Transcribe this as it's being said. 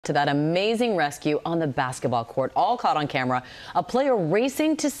To that amazing rescue on the basketball court, all caught on camera. A player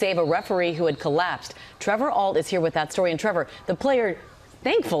racing to save a referee who had collapsed. Trevor Ault is here with that story. And Trevor, the player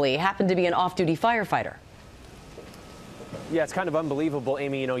thankfully happened to be an off-duty firefighter. Yeah, it's kind of unbelievable,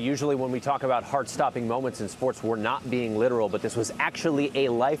 Amy. You know, usually when we talk about heart-stopping moments in sports, we're not being literal, but this was actually a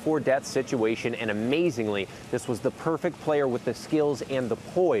life-or-death situation, and amazingly, this was the perfect player with the skills and the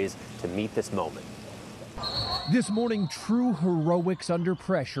poise to meet this moment. This morning, true heroics under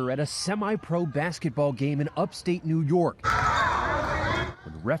pressure at a semi-pro basketball game in upstate New York,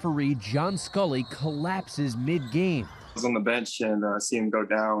 when referee John Scully collapses mid-game. I was on the bench and see him go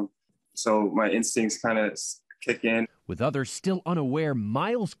down, so my instincts kind of kick in. With others still unaware,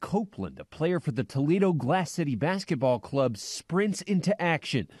 Miles Copeland, a player for the Toledo Glass City Basketball Club, sprints into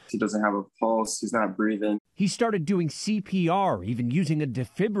action. He doesn't have a pulse, he's not breathing. He started doing CPR, even using a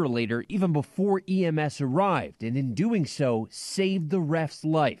defibrillator, even before EMS arrived, and in doing so, saved the ref's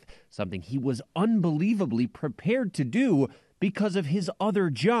life, something he was unbelievably prepared to do because of his other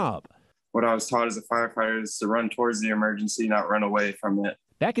job. What I was taught as a firefighter is to run towards the emergency, not run away from it.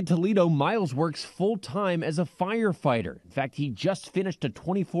 Back in Toledo, Miles works full-time as a firefighter. In fact, he just finished a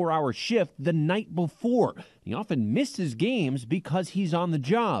 24-hour shift the night before. He often misses games because he's on the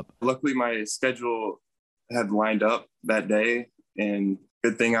job. Luckily, my schedule had lined up that day, and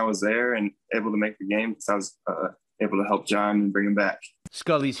good thing I was there and able to make the game because I was able to help John and bring him back.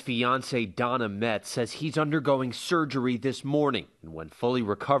 Scully's fiance, Donna Metz, says he's undergoing surgery this morning, and when fully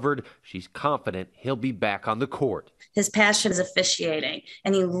recovered, she's confident he'll be back on the court. His passion is officiating,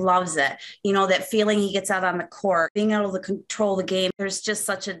 and he loves it. You know, that feeling he gets out on the court, being able to control the game. There's just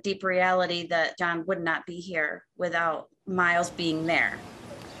such a deep reality that John would not be here without Miles being there.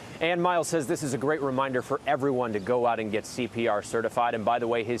 And Miles says this is a great reminder for everyone to go out and get CPR certified. And by the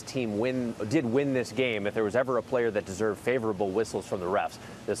way, his team did win this game. If there was ever a player that deserved favorable whistles from the refs,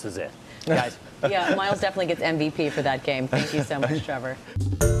 this is it. Guys. Yeah, Miles definitely gets MVP for that game. Thank you so much, Trevor.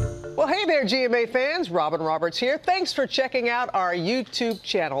 Well, hey there, GMA fans. Robin Roberts here. Thanks for checking out our YouTube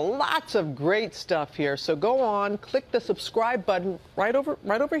channel. Lots of great stuff here. So go on, click the subscribe button right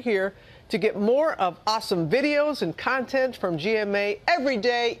over here to get more of awesome videos and content from GMA every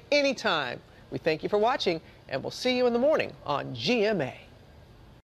day, anytime. We thank you for watching, and we'll see you in the morning on GMA.